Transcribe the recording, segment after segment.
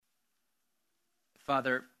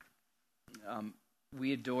Father,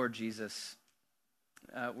 we adore Jesus.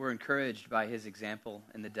 We're encouraged by his example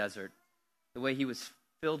in the desert, the way he was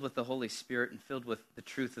filled with the Holy Spirit and filled with the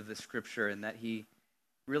truth of the Scripture, and that he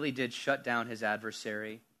really did shut down his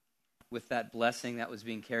adversary with that blessing that was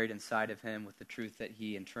being carried inside of him, with the truth that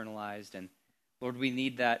he internalized. And Lord, we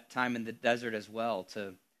need that time in the desert as well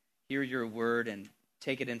to hear your word and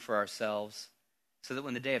take it in for ourselves, so that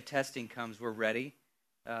when the day of testing comes, we're ready.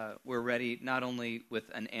 We're ready not only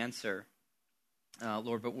with an answer,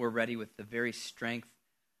 Lord, but we're ready with the very strength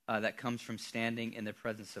that comes from standing in the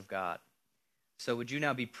presence of God. So would you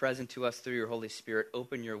now be present to us through your Holy Spirit,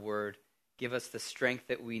 open your word, give us the strength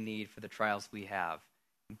that we need for the trials we have.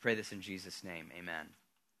 We pray this in Jesus' name, amen.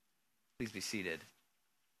 Please be seated.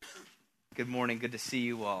 Good morning, good to see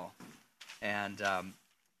you all. And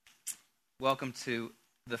welcome to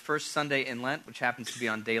the first Sunday in Lent, which happens to be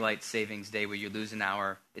on Daylight Savings Day, where you lose an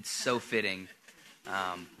hour. It's so fitting.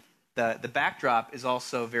 The backdrop is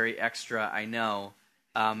also very extra, I know.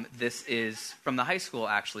 This is from the high school,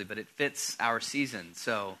 actually, but it fits our season,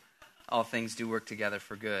 so all things do work together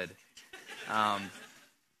for good. Let's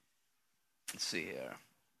see here.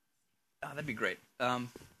 Oh, that'd be great.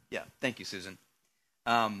 Yeah, thank you, Susan.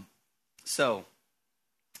 So,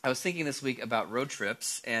 I was thinking this week about road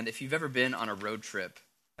trips, and if you've ever been on a road trip,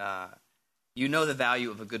 you know the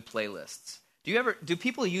value of a good playlist. Do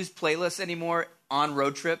people use playlists anymore on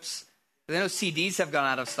road trips? I know CDs have gone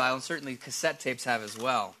out of style, and certainly cassette tapes have as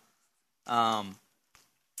well.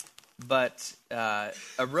 But a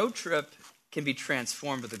road trip can be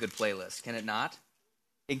transformed with a good playlist, can it not?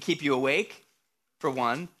 It can keep you awake, for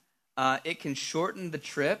one. It can shorten the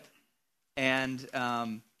trip, and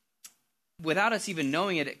without us even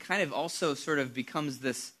knowing it, it kind of also sort of becomes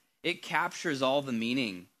this, it captures all the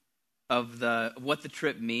meaning of what the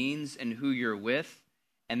trip means and who you're with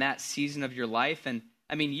and that season of your life. And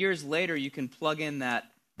I mean, years later, you can plug in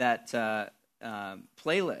that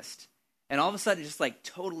playlist, and all of a sudden, it just like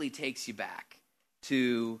totally takes you back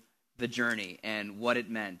to the journey and what it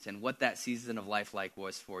meant and what that season of life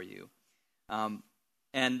was for you.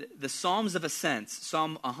 And the Psalms of Ascents,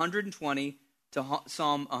 Psalm 120 to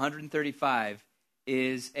Psalm 135,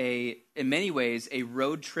 is in many ways a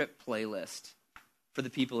road trip playlist for the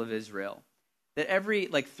people of Israel. That every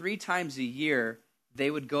 3 times a year, they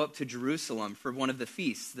would go up to Jerusalem for one of the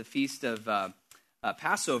feasts, the feast of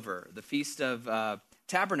Passover, the feast of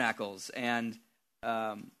Tabernacles, and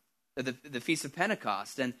the feast of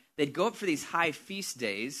Pentecost. And they'd go up for these high feast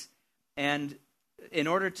days, and in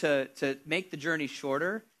order to make the journey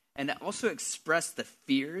shorter and also express the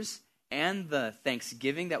fears and the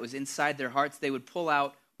thanksgiving that was inside their hearts, they would pull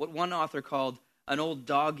out what one author called an old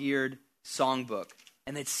dog-eared songbook,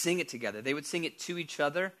 and they'd sing it together. They would sing it to each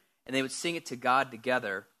other, and they would sing it to God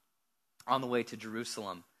together on the way to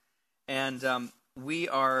Jerusalem. And we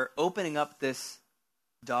are opening up this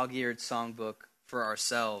dog-eared songbook for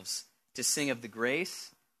ourselves to sing of the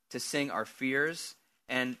grace, to sing our fears,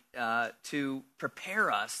 and to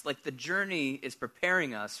prepare us, like the journey is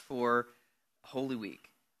preparing us for Holy Week,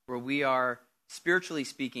 where we are, spiritually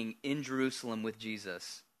speaking, in Jerusalem with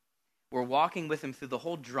Jesus. We're walking with him through the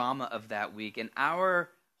whole drama of that week, and our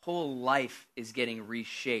whole life is getting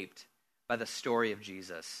reshaped by the story of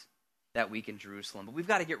Jesus that week in Jerusalem. But we've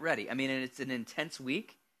got to get ready. I mean, it's an intense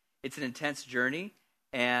week. It's an intense journey,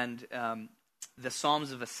 and the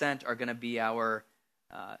Psalms of Ascent are going to be our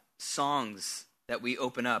songs that we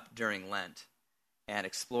open up during Lent and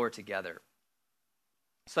explore together.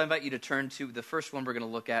 So I invite you to turn to the first one we're going to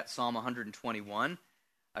look at, Psalm 121,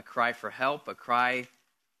 a cry for help, a cry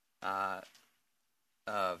of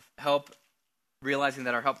help, realizing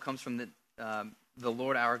that our help comes from the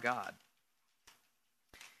Lord our God.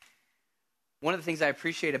 One of the things I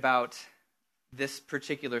appreciate about this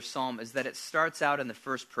particular psalm is that it starts out in the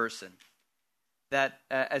first person. That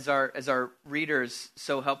as our readers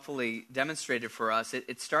so helpfully demonstrated for us,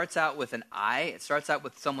 it starts out with an I. It starts out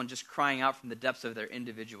with someone just crying out from the depths of their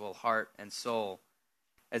individual heart and soul.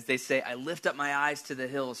 As they say, I lift up my eyes to the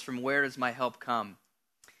hills, from where does my help come?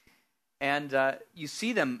 And you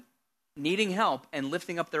see them needing help and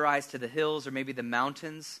lifting up their eyes to the hills, or maybe the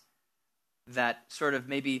mountains that sort of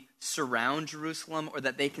maybe surround Jerusalem, or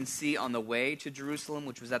that they can see on the way to Jerusalem,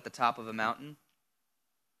 which was at the top of a mountain.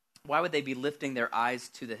 Why would they be lifting their eyes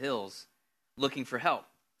to the hills, looking for help?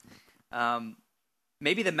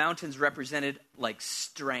 Maybe the mountains represented like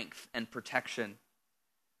strength and protection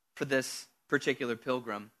for this particular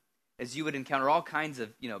pilgrim, as you would encounter all kinds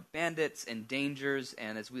of, bandits and dangers,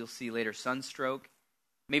 and as we'll see later, sunstroke.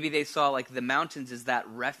 Maybe they saw like the mountains as that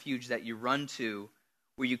refuge that you run to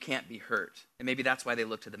where you can't be hurt. And maybe that's why they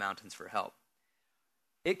look to the mountains for help.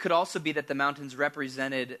 It could also be that the mountains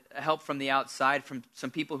represented help from the outside, from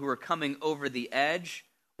some people who were coming over the edge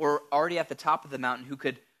or already at the top of the mountain who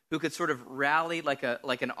could sort of rally like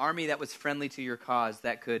an army that was friendly to your cause,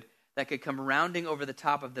 that could come rounding over the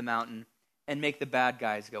top of the mountain and make the bad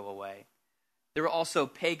guys go away. There were also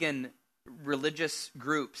pagan religious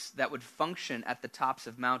groups that would function at the tops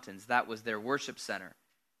of mountains. That was their worship center.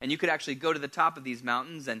 And you could actually go to the top of these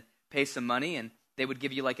mountains and pay some money, and they would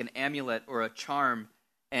give you like an amulet or a charm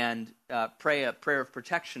and pray a prayer of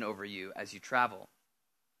protection over you as you travel.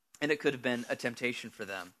 And it could have been a temptation for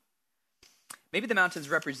them. Maybe the mountains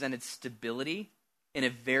represented stability in a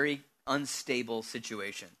very unstable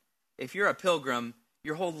situation. If you're a pilgrim,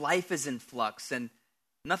 your whole life is in flux, and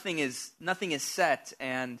nothing is set,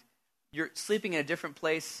 and you're sleeping in a different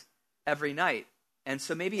place every night. And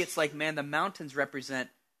so maybe it's like, man, the mountains represent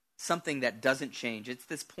something that doesn't change. It's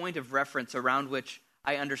this point of reference around which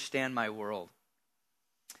I understand my world.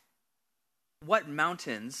 What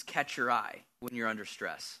mountains catch your eye when you're under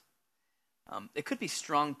stress? It could be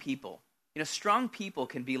strong people. Strong people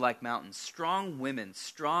can be like mountains. Strong women,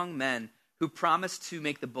 strong men who promise to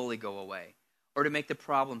make the bully go away or to make the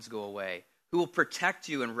problems go away, who will protect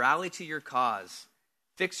you and rally to your cause,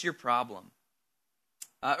 fix your problem.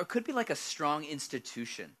 Or it could be like a strong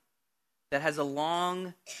institution that has a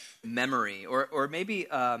long memory, or maybe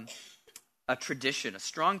a tradition, a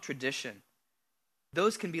strong tradition.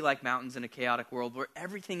 Those can be like mountains in a chaotic world where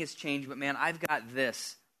everything has changed, but man, I've got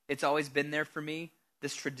this. It's always been there for me,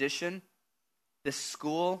 this tradition, this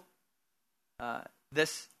school,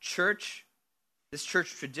 this church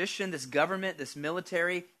tradition, this government, this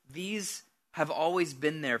military. These have always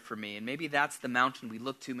been there for me, and maybe that's the mountain we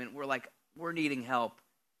look to, and we're like, we're needing help.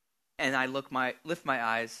 And I lift my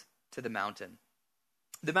eyes to the mountain.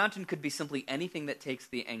 The mountain could be simply anything that takes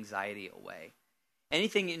the anxiety away.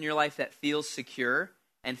 Anything in your life that feels secure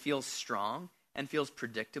and feels strong and feels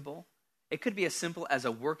predictable. It could be as simple as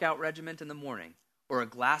a workout regimen in the morning, or a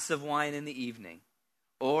glass of wine in the evening,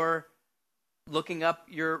 or looking up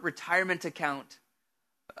your retirement account.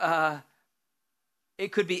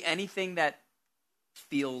 It could be anything that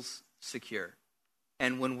feels secure.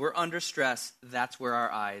 And when we're under stress, that's where our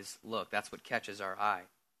eyes look. That's what catches our eye.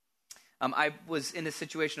 I was in a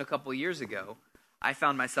situation a couple of years ago. I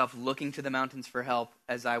found myself looking to the mountains for help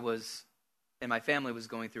as I was, and my family was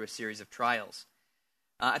going through a series of trials.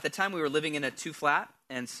 At the time, we were living in a 2-flat,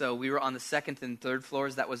 and so we were on the second and third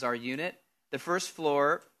floors. That was our unit. The first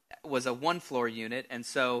floor was a 1-floor unit, and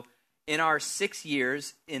so in our 6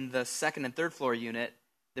 years in the second and third floor unit,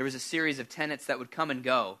 there was a series of tenants that would come and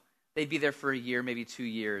go. They'd be there for a year, maybe 2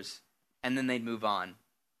 years, and then they'd move on.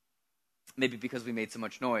 Maybe because we made so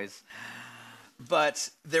much noise. But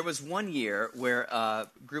there was one year where a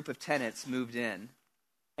group of tenants moved in,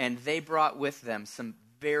 and they brought with them some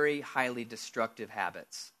very highly destructive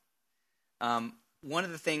habits. One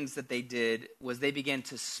of the things that they did was they began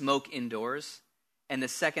to smoke indoors, and the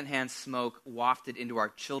secondhand smoke wafted into our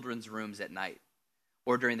children's rooms at night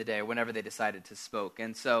or during the day or whenever they decided to smoke.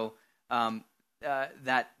 And so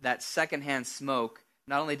that secondhand smoke,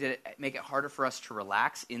 not only did it make it harder for us to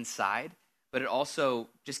relax inside, but it also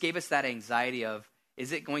just gave us that anxiety of,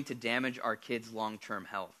 is it going to damage our kids' long-term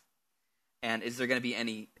health? And is there going to be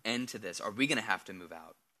any end to this? Are we going to have to move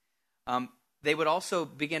out? They would also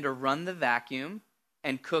begin to run the vacuum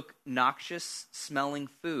and cook noxious-smelling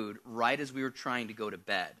food right as we were trying to go to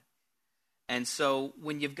bed. And so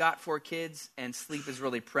when you've got 4 kids and sleep is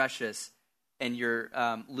really precious, and you're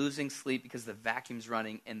losing sleep because the vacuum's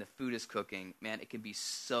running and the food is cooking, man, it can be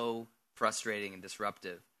so frustrating and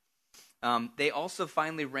disruptive. They also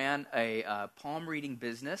finally ran a palm reading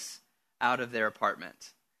business out of their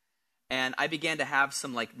apartment. And I began to have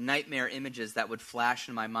some like nightmare images that would flash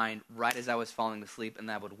in my mind right as I was falling asleep,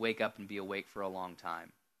 and I would wake up and be awake for a long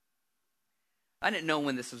time. I didn't know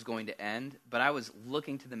when this was going to end, but I was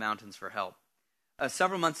looking to the mountains for help.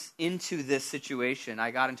 Several months into this situation,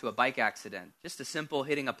 I got into a bike accident. Just a simple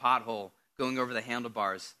hitting a pothole, going over the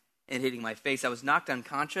handlebars, and hitting my face. I was knocked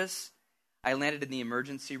unconscious. I landed in the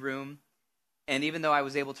emergency room. And even though I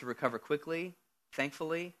was able to recover quickly,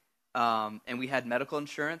 thankfully, and we had medical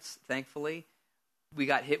insurance, thankfully, we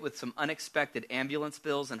got hit with some unexpected ambulance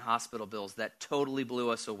bills and hospital bills that totally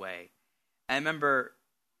blew us away. I remember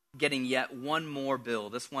getting yet one more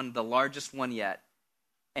bill, this one, the largest one yet.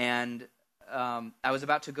 And I was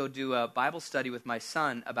about to go do a Bible study with my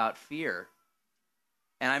son about fear.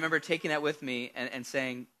 And I remember taking that with me and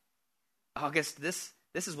saying, August, this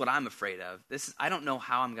is what I'm afraid of. I don't know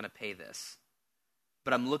how I'm going to pay this,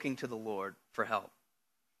 but I'm looking to the Lord for help.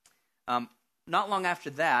 not long after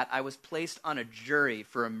that, I was placed on a jury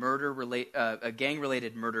for a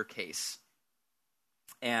gang-related murder case,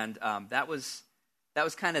 and that was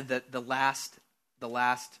kind of the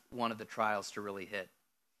last one of the trials to really hit.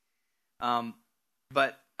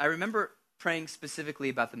 But I remember praying specifically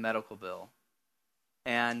about the medical bill,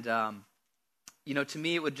 and to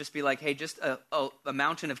me it would just be like, hey, just a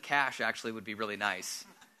mountain of cash actually would be really nice.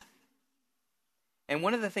 And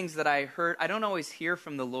one of the things that I heard, I don't always hear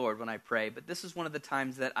from the Lord when I pray, but this is one of the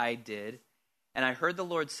times that I did. And I heard the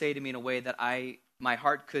Lord say to me in a way that my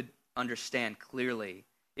heart could understand clearly.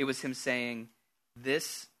 It was him saying,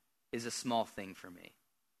 this is a small thing for me.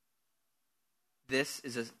 This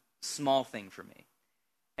is a small thing for me.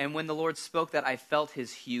 And when the Lord spoke that, I felt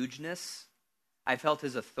his hugeness. I felt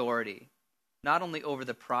his authority, not only over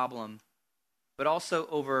the problem, but also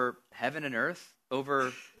over heaven and earth,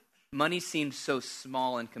 over money seemed so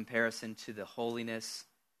small in comparison to the holiness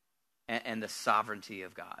and the sovereignty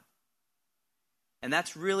of God. And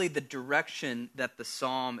that's really the direction that the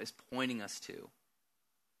psalm is pointing us to.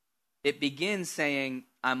 It begins saying,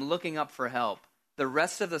 I'm looking up for help. The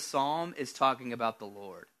rest of the psalm is talking about the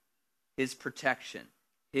Lord, his protection,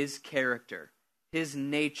 his character, his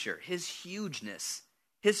nature, his hugeness,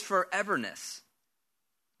 his foreverness,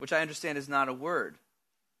 which I understand is not a word,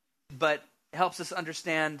 but helps us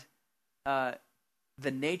understand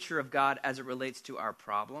the nature of God as it relates to our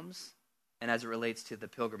problems and as it relates to the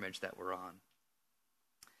pilgrimage that we're on.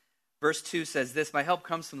 Verse 2 says this, my help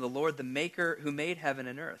comes from the Lord, the maker who made heaven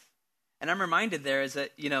and earth. And I'm reminded there is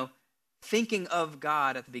that, thinking of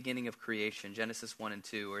God at the beginning of creation, Genesis 1 and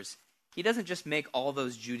 2, where he doesn't just make all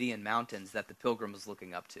those Judean mountains that the pilgrim was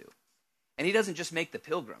looking up to. And he doesn't just make the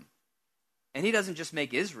pilgrim. And he doesn't just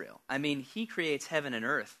make Israel. I mean, he creates heaven and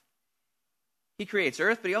earth. He creates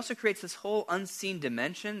earth, but he also creates this whole unseen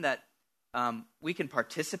dimension that we can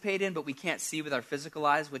participate in, but we can't see with our physical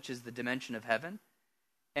eyes, which is the dimension of heaven.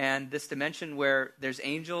 And this dimension where there's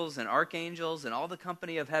angels and archangels and all the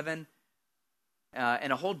company of heaven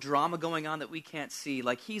and a whole drama going on that we can't see.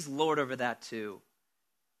 Like, he's Lord over that too.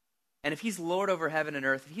 And if he's Lord over heaven and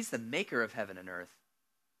earth, if he's the maker of heaven and earth,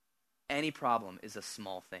 any problem is a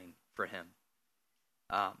small thing for him.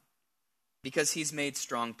 Because he's made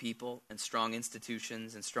strong people and strong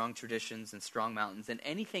institutions and strong traditions and strong mountains and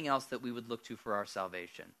anything else that we would look to for our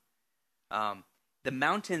salvation. The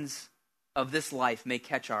mountains of this life may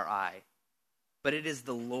catch our eye, but it is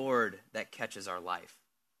the Lord that catches our life,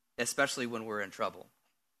 especially when we're in trouble.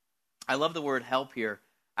 I love the word help here.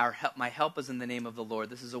 My help is in the name of the Lord.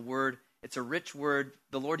 This is a word, it's a rich word.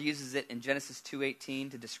 The Lord uses it in Genesis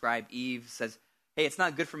 2:18 to describe Eve. Says, hey, it's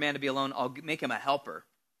not good for man to be alone. I'll make him a helper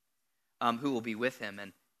who will be with him.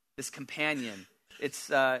 And this companion, it's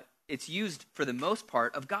used for the most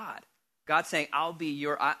part of God. God saying, I'll be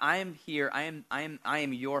I am here. I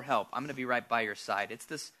am your help. I'm going to be right by your side. It's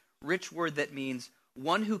this rich word that means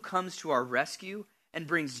one who comes to our rescue and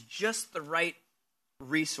brings just the right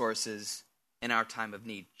resources in our time of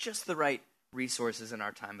need. Just the right resources in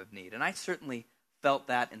our time of need. And I certainly felt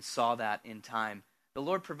that and saw that in time. The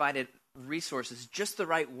Lord provided resources, just the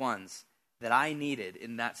right ones that I needed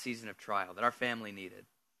in that season of trial, that our family needed.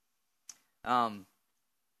 On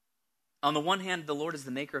the one hand, the Lord is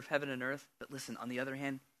the maker of heaven and earth, but listen, on the other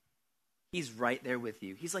hand, he's right there with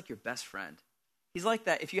you. He's like your best friend. He's like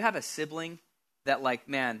that. If you have a sibling that, like,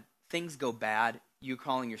 man, things go bad, you're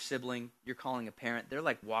calling your sibling, you're calling a parent, they're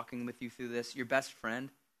like walking with you through this, your best friend.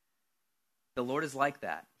 The Lord is like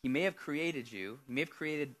that. He may have created you, he may have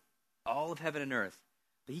created all of heaven and earth,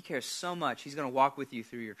 but he cares so much, he's going to walk with you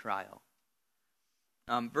through your trial.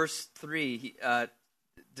 Verse 3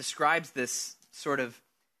 describes this sort of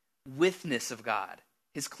withness of God,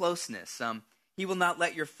 his closeness. He will not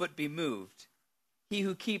let your foot be moved. He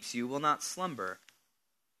who keeps you will not slumber.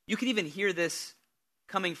 You can even hear this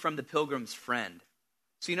coming from the pilgrim's friend.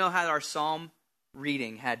 So you know how our psalm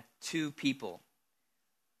reading had two people.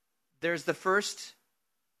 There's the first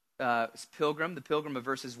pilgrim, the pilgrim of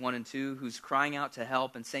verses 1 and 2, who's crying out to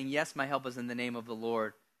help and saying, yes, my help is in the name of the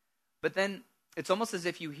Lord. But then it's almost as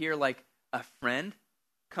if you hear like a friend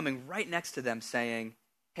coming right next to them saying,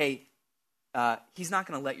 hey, he's not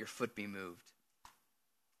going to let your foot be moved.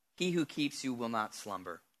 He who keeps you will not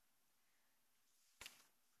slumber.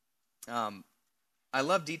 I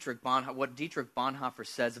love what Dietrich Bonhoeffer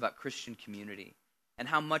says about Christian community and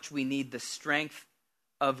how much we need the strength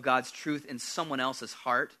of God's truth in someone else's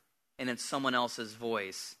heart and in someone else's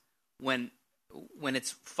voice when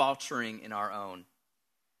it's faltering in our own.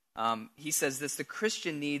 He says this, the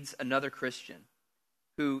Christian needs another Christian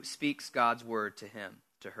who speaks God's word to him,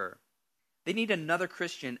 to her. They need another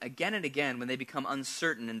Christian again and again when they become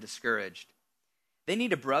uncertain and discouraged. They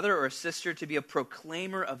need a brother or a sister to be a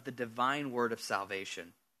proclaimer of the divine word of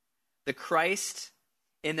salvation. The Christ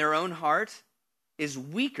in their own heart is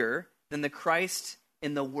weaker than the Christ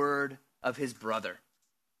in the word of his brother.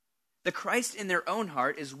 The Christ in their own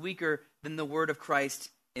heart is weaker than the word of Christ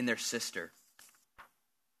in their sister.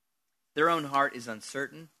 Their own heart is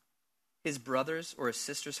uncertain. His brother's or his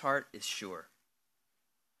sister's heart is sure.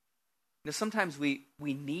 Sometimes we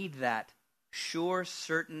need that sure,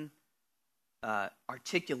 certain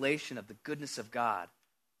articulation of the goodness of God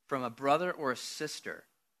from a brother or a sister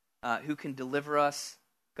who can deliver us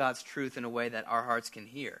God's truth in a way that our hearts can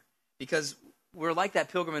hear. Because we're like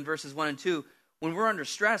that pilgrim in verses 1 and 2. When we're under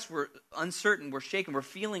stress, we're uncertain, we're shaken, we're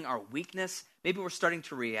feeling our weakness. Maybe we're starting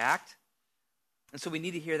to react. And so we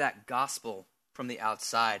need to hear that gospel from the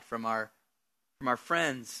outside, from our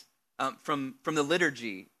friends, from the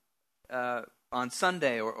liturgy on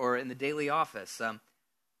Sunday or in the daily office,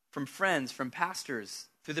 from friends, from pastors,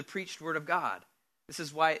 through the preached word of God. This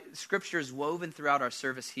is why Scripture is woven throughout our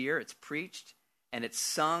service here. It's preached, and it's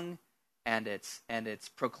sung, and it's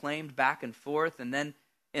proclaimed back and forth. And then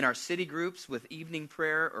in our city groups with evening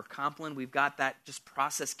prayer or Compline, we've got that just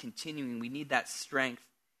process continuing. We need that strength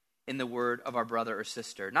in the word of our brother or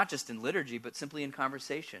sister, not just in liturgy, but simply in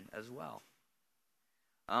conversation as well.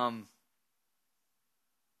 And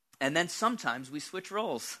then sometimes we switch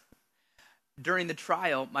roles. During the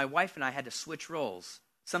trial, my wife and I had to switch roles.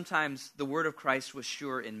 Sometimes the word of Christ was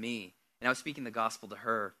sure in me, and I was speaking the gospel to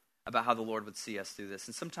her about how the Lord would see us through this.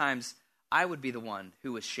 And sometimes I would be the one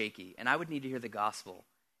who was shaky, and I would need to hear the gospel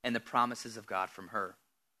and the promises of God from her.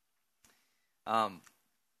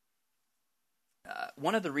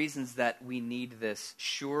 One of the reasons that we need this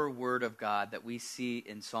sure word of God that we see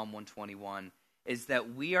in Psalm 121 is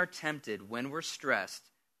that we are tempted when we're stressed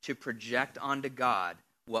to project onto God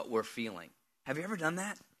what we're feeling. Have you ever done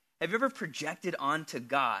that? Have you ever projected onto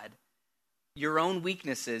God your own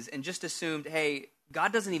weaknesses and just assumed, hey,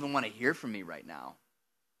 God doesn't even want to hear from me right now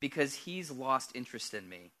because he's lost interest in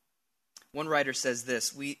me? One writer says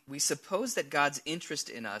this, we suppose that God's interest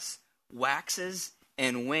in us waxes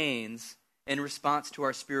and wanes in response to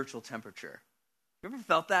our spiritual temperature. You ever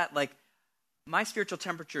felt that? Like, my spiritual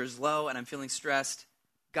temperature is low and I'm feeling stressed.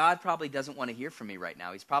 God probably doesn't want to hear from me right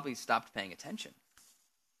now. He's probably stopped paying attention.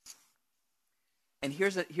 And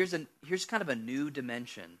here's kind of a new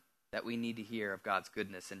dimension that we need to hear of God's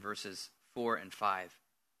goodness in verses 4 and 5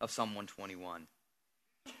 of Psalm 121.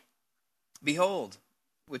 Behold,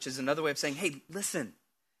 which is another way of saying, hey, listen,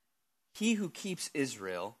 he who keeps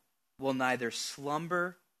Israel will neither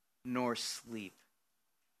slumber nor sleep.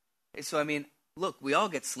 So, I mean, look, we all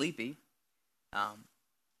get sleepy.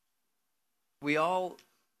 We all,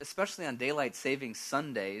 especially on daylight saving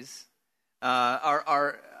Sundays,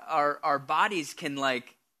 our bodies can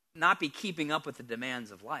not be keeping up with the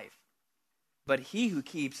demands of life. But he who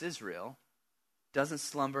keeps Israel doesn't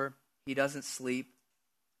slumber, he doesn't sleep.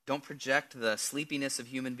 Don't project the sleepiness of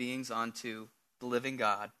human beings onto the living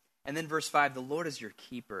God. And then verse 5, the Lord is your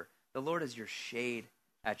keeper. The Lord is your shade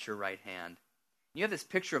at your right hand. You have this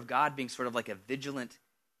picture of God being sort of like a vigilant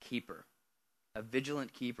keeper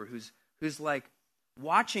who's like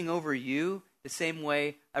watching over you the same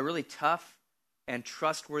way a really tough and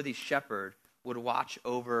trustworthy shepherd would watch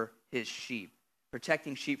over his sheep,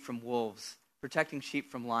 protecting sheep from wolves, protecting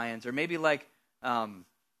sheep from lions, or maybe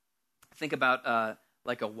think about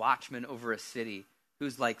like a watchman over a city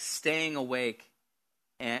who's like staying awake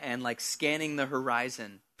and like scanning the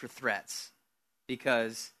horizon for threats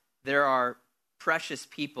because there are precious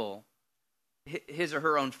people, his or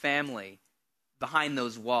her own family, behind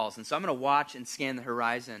those walls. And so I'm going to watch and scan the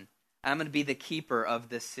horizon. I'm going to be the keeper of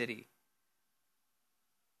this city.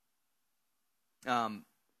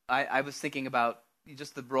 I was thinking about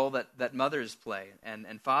just the role that mothers play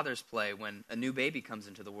and fathers play when a new baby comes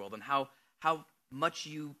into the world and how much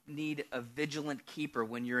you need a vigilant keeper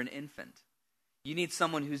when you're an infant. You need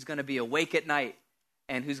someone who's going to be awake at night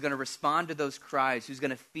and who's going to respond to those cries, who's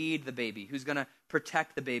going to feed the baby, who's going to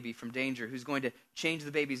protect the baby from danger, who's going to change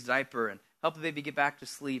the baby's diaper and help the baby get back to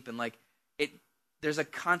sleep. And there's a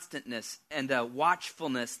constantness and a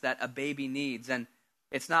watchfulness that a baby needs. And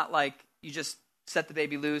it's not like you just set the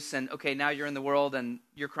baby loose and, okay, now you're in the world and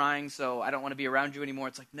you're crying, so I don't want to be around you anymore.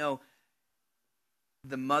 It's like, no,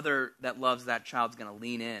 the mother that loves that child is going to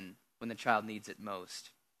lean in when the child needs it most.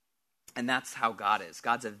 And that's how God is.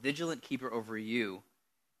 God's a vigilant keeper over you,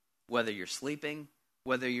 whether you're sleeping,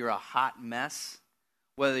 whether you're a hot mess,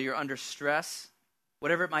 whether you're under stress,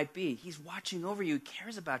 whatever it might be. He's watching over you. He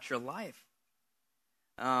cares about your life.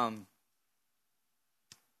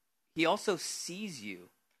 He also sees you.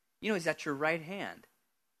 He's at your right hand.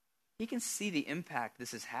 he can see the impact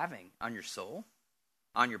this is having on your soul,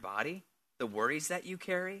 on your body, the worries that you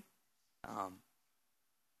carry.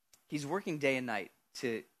 He's working day and night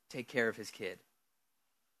to take care of his kid.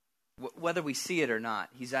 Whether we see it or not,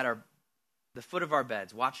 he's at the foot of our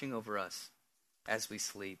beds, watching over us as we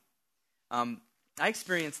sleep. I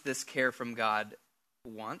experienced this care from God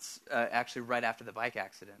once, actually right after the bike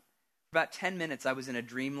accident. For about 10 minutes, I was in a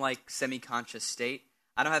dreamlike, semi-conscious state.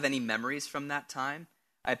 I don't have any memories from that time.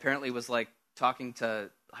 I apparently was like talking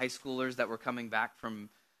to high schoolers that were coming back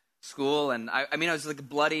from school, and I was like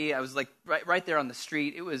bloody. I was like right there on the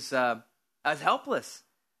street. It was I was helpless.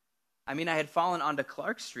 I had fallen onto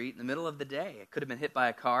Clark Street in the middle of the day. I could have been hit by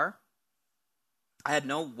a car. I had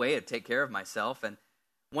no way to take care of myself, and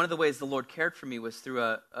one of the ways the Lord cared for me was through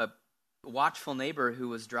a watchful neighbor who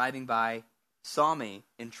was driving by, saw me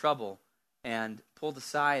in trouble, and pulled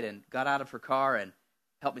aside and got out of her car and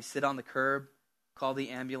helped me sit on the curb, called the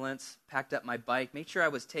ambulance, packed up my bike, made sure I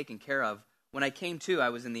was taken care of. When I came to, I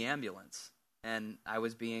was in the ambulance, and I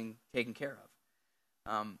was being taken care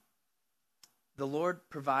of. The Lord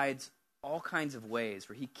provides all kinds of ways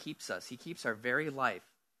where he keeps us. He keeps our very life,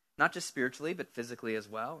 not just spiritually, but physically as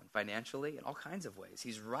well, and financially, in all kinds of ways.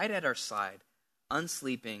 He's right at our side,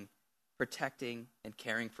 unsleeping, protecting, and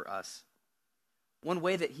caring for us. One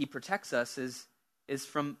way that he protects us is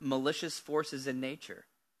from malicious forces in nature.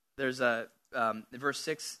 There's verse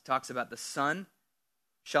 6 talks about the sun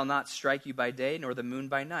shall not strike you by day, nor the moon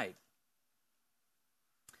by night.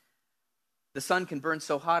 The sun can burn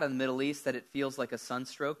so hot in the Middle East that it feels like a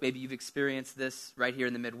sunstroke. Maybe you've experienced this right here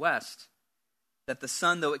in the Midwest, that the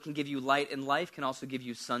sun, though it can give you light in life, can also give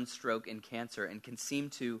you sunstroke and cancer and can seem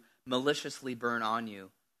to maliciously burn on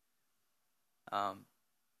you.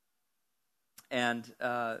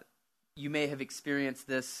 You may have experienced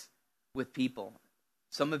this with people.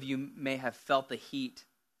 Some of you may have felt the heat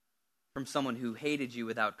from someone who hated you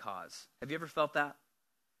without cause. Have you ever felt that?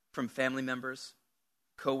 From family members,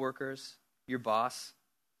 coworkers, your boss,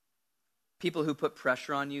 people who put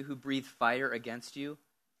pressure on you, who breathe fire against you.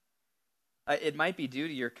 It might be due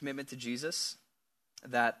to your commitment to Jesus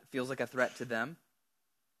that feels like a threat to them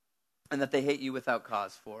and that they hate you without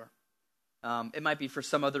cause for. It might be for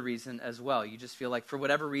some other reason as well. You just feel like for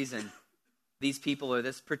whatever reason, these people or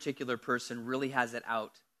this particular person really has it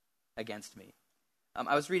out against me.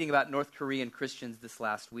 I was reading about North Korean Christians this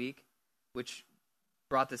last week, which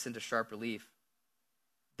brought this into sharp relief.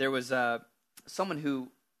 There was someone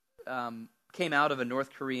who came out of a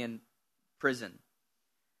North Korean prison,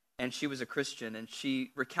 and she was a Christian, and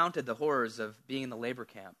she recounted the horrors of being in the labor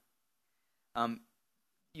camp.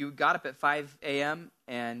 You got up at 5 a.m.,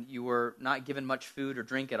 and you were not given much food or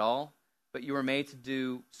drink at all, but you were made to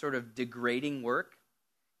do sort of degrading work,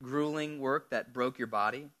 grueling work that broke your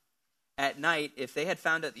body. At night, if they had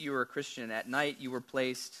found out that you were a Christian, at night you were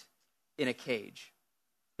placed in a cage.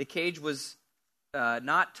 The cage was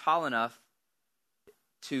not tall enough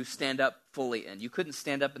to stand up fully in. You couldn't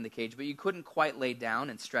stand up in the cage, but you couldn't quite lay down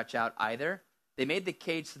and stretch out either. They made the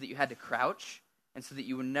cage so that you had to crouch, and so that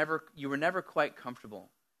you were never quite comfortable.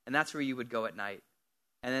 And that's where you would go at night.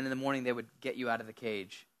 And then in the morning, they would get you out of the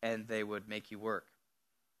cage, and they would make you work.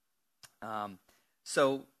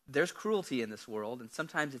 So there's cruelty in this world, and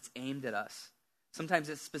sometimes it's aimed at us. Sometimes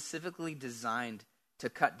it's specifically designed to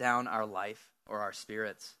cut down our life or our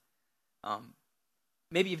spirits.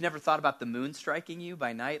 Maybe you've never thought about the moon striking you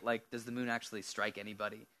by night. Like, does the moon actually strike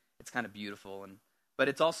anybody? It's kind of beautiful, but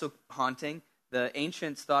it's also haunting. The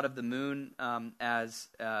ancients thought of the moon as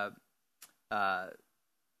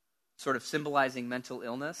sort of symbolizing mental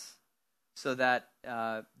illness, so that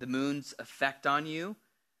the moon's effect on you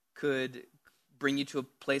could bring you to a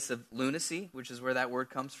place of lunacy, which is where that word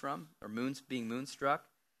comes from, or being moonstruck.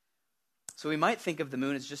 So we might think of the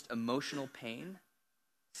moon as just emotional pain,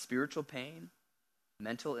 spiritual pain,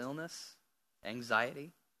 mental illness,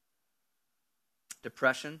 anxiety,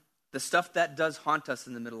 depression, the stuff that does haunt us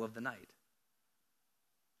in the middle of the night.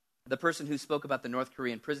 The person who spoke about the North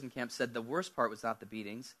Korean prison camp said the worst part was not the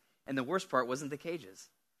beatings, and the worst part wasn't the cages.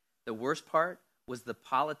 The worst part was the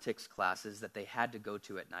politics classes that they had to go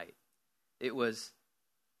to at night. It was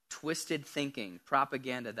twisted thinking,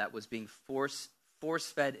 propaganda that was being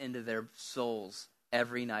force-fed into their souls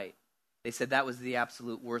every night. They said that was the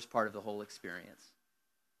absolute worst part of the whole experience.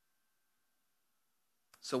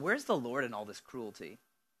 So where's the Lord in all this cruelty?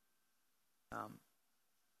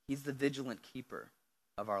 He's the vigilant keeper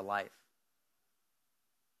of our life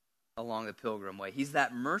along the pilgrim way. He's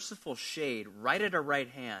that merciful shade right at our right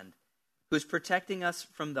hand who's protecting us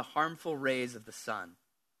from the harmful rays of the sun.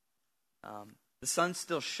 The sun's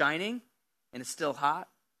still shining, and it's still hot,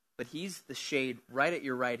 but he's the shade right at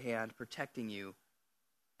your right hand, protecting you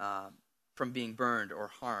from being burned or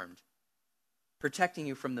harmed, protecting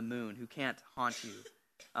you from the moon, who can't haunt you.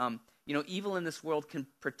 Evil in this world can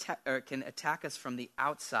attack us from the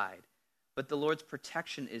outside, but the Lord's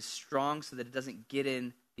protection is strong so that it doesn't get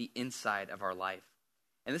in the inside of our life.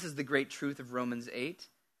 And this is the great truth of Romans 8,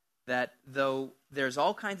 that though there's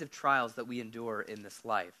all kinds of trials that we endure in this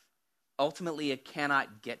life, ultimately it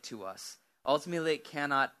cannot get to us. Ultimately, it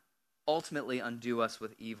cannot undo us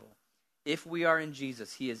with evil. If we are in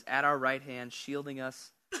Jesus, he is at our right hand, shielding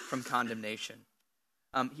us from condemnation.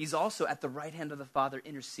 He's also at the right hand of the Father,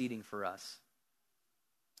 interceding for us.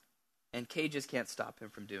 And cages can't stop him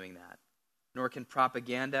from doing that, nor can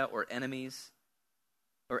propaganda or enemies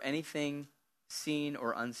or anything seen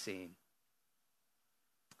or unseen.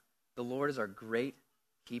 The Lord is our great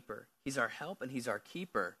keeper. He's our help and he's our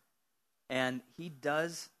keeper. And he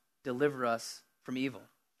does deliver us from evil.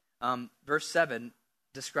 Verse 7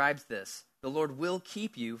 describes this. The Lord will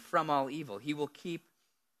keep you from all evil. He will keep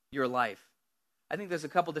your life. I think there's a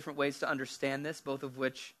couple different ways to understand this, both of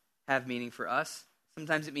which have meaning for us.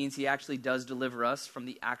 Sometimes it means he actually does deliver us from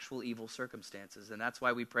the actual evil circumstances. And that's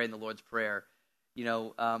why we pray in the Lord's Prayer,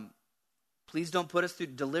 please don't put us through,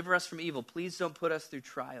 deliver us from evil. Please don't put us through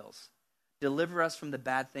trials. Deliver us from the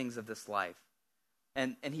bad things of this life.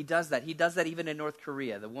 And he does that. He does that even in North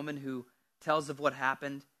Korea. The woman who tells of what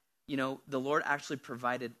happened, the Lord actually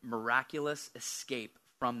provided miraculous escape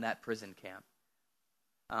from that prison camp.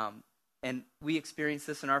 And we experienced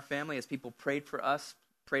this in our family as people prayed us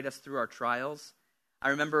through our trials. I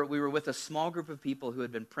remember we were with a small group of people who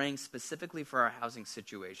had been praying specifically for our housing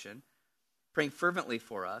situation, praying fervently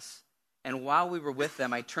for us. And while we were with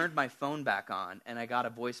them, I turned my phone back on, and I got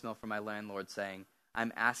a voicemail from my landlord saying,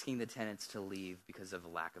 I'm asking the tenants to leave because of a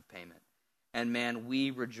lack of payment. And man,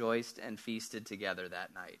 we rejoiced and feasted together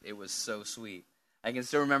that night. It was so sweet. I can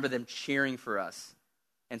still remember them cheering for us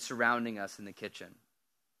and surrounding us in the kitchen.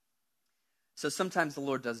 So sometimes the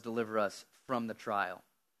Lord does deliver us from the trial.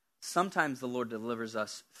 Sometimes the Lord delivers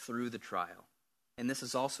us through the trial. And this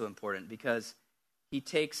is also important because he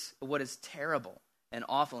takes what is terrible and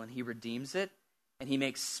awful and he redeems it, and he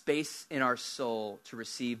makes space in our soul to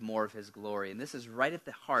receive more of his glory. And this is right at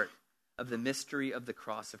the heart of the mystery of the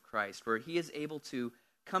cross of Christ, where he is able to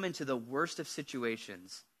come into the worst of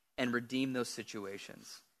situations and redeem those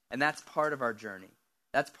situations. And that's part of our journey.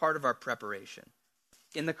 That's part of our preparation.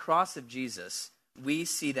 In the cross of Jesus, we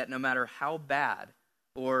see that no matter how bad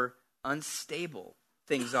or unstable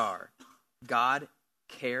things are, God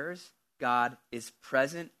cares, God is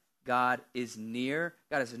present, God is near,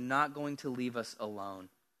 God is not going to leave us alone.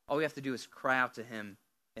 All we have to do is cry out to him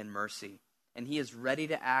in mercy, and he is ready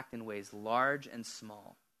to act in ways large and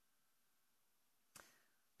small.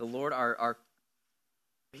 The Lord,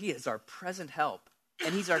 he is our present help,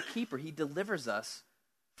 and he's our keeper. He delivers us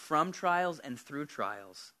from trials and through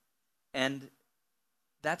trials. And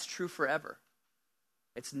that's true forever.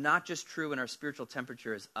 It's not just true when our spiritual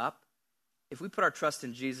temperature is up. If we put our trust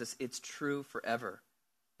in Jesus, it's true forever.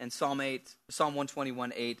 And Psalm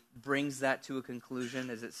 121:8 brings that to a conclusion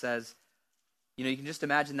as it says, you can just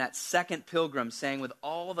imagine that second pilgrim saying with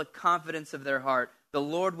all the confidence of their heart, the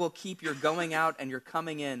Lord will keep your going out and your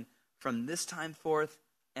coming in from this time forth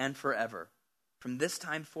and forever. From this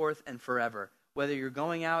time forth and forever. Whether you're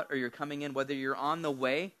going out or you're coming in, whether you're on the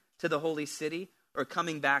way to the holy city or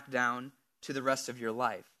coming back down to the rest of your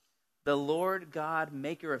life. The Lord God,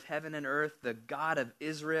 maker of heaven and earth, the God of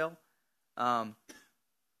Israel,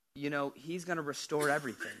 he's going to restore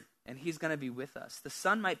everything, and he's going to be with us. The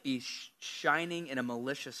sun might be shining in a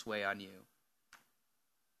malicious way on you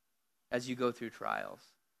as you go through trials,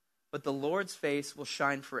 but the Lord's face will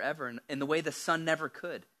shine forever in the way the sun never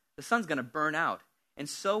could. The sun's going to burn out, and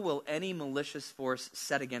so will any malicious force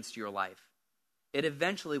set against your life. It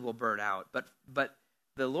eventually will burn out, but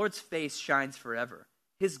the Lord's face shines forever.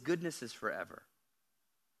 His goodness is forever.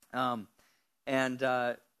 I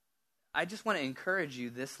just want to encourage you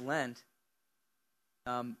this Lent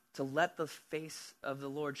to let the face of the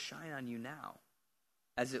Lord shine on you now,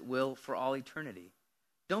 as it will for all eternity.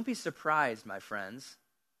 Don't be surprised, my friends,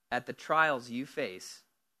 at the trials you face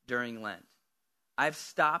during Lent. I've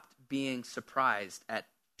stopped being surprised at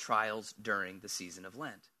trials during the season of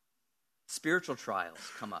Lent. Spiritual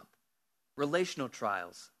trials come up. Relational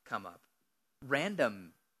trials come up.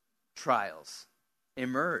 Random trials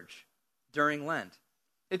emerge during Lent.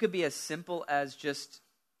 It could be as simple as just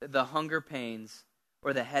the hunger pains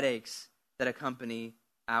or the headaches that accompany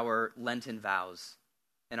our Lenten vows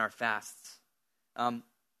and our fasts.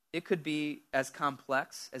 It could be as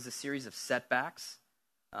complex as a series of setbacks,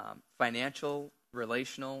 financial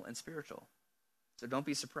relational, and spiritual. So don't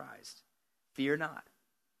be surprised. Fear not.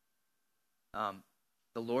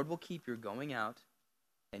 The Lord will keep your going out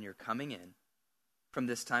and your coming in from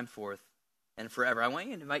this time forth and forever. I want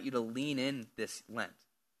to invite you to lean in this Lent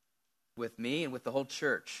with me and with the whole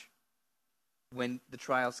church when the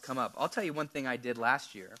trials come up. I'll tell you one thing I did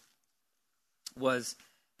last year was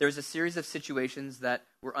there's a series of situations that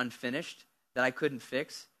were unfinished that I couldn't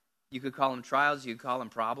fix. You could call them trials, you could call them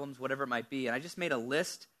problems, whatever it might be. And I just made a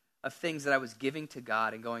list of things that I was giving to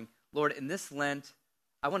God and going, Lord, in this Lent,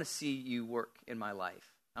 I want to see you work in my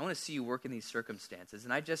life. I want to see you work in these circumstances.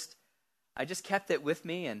 And I just kept it with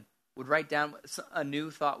me and would write down, a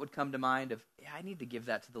new thought would come to mind of, yeah, I need to give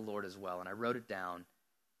that to the Lord as well. And I wrote it down.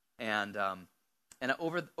 And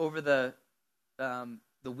over the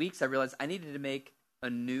weeks, I realized I needed to make a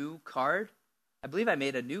new card. I believe I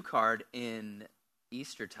made a new card in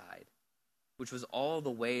Eastertide, which was all the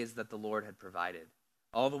ways that the Lord had provided,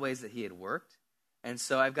 all the ways that he had worked. And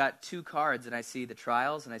so I've got 2 cards, and I see the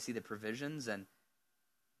trials, and I see the provisions, and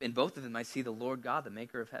in both of them I see the Lord God, the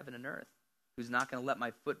maker of heaven and earth, who's not going to let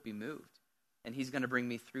my foot be moved. And he's going to bring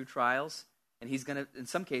me through trials, and he's going to, in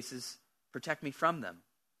some cases, protect me from them.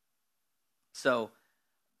 So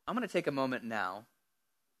I'm going to take a moment now,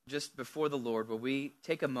 just before the Lord, where we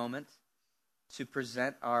take a moment to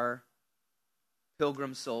present our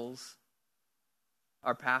pilgrim souls,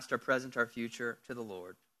 our past, our present, our future, to the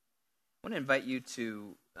Lord. I want to invite you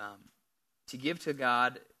to give to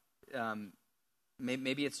God.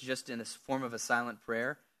 Maybe it's just in a form of a silent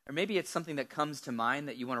prayer, or maybe it's something that comes to mind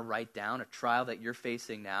that you want to write down, a trial that you're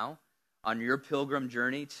facing now on your pilgrim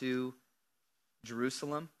journey to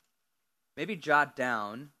Jerusalem. Maybe jot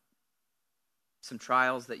down some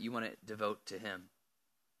trials that you want to devote to him,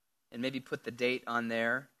 and maybe put the date on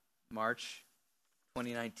there, March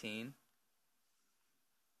 2019.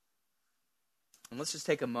 And let's just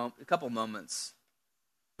take a couple moments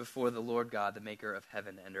before the Lord God, the maker of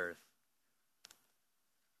heaven and earth.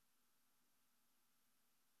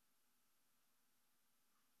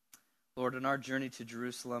 Lord, on our journey to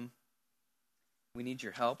Jerusalem, we need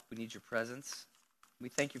your help. We need your presence. We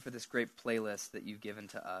thank you for this great playlist that you've given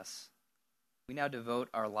to us. We now devote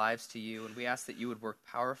our lives to you, and we ask that you would work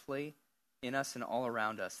powerfully in us and all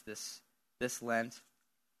around us this Lent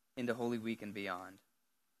into Holy Week and beyond.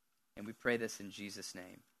 And we pray this in Jesus'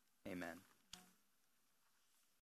 name. Amen.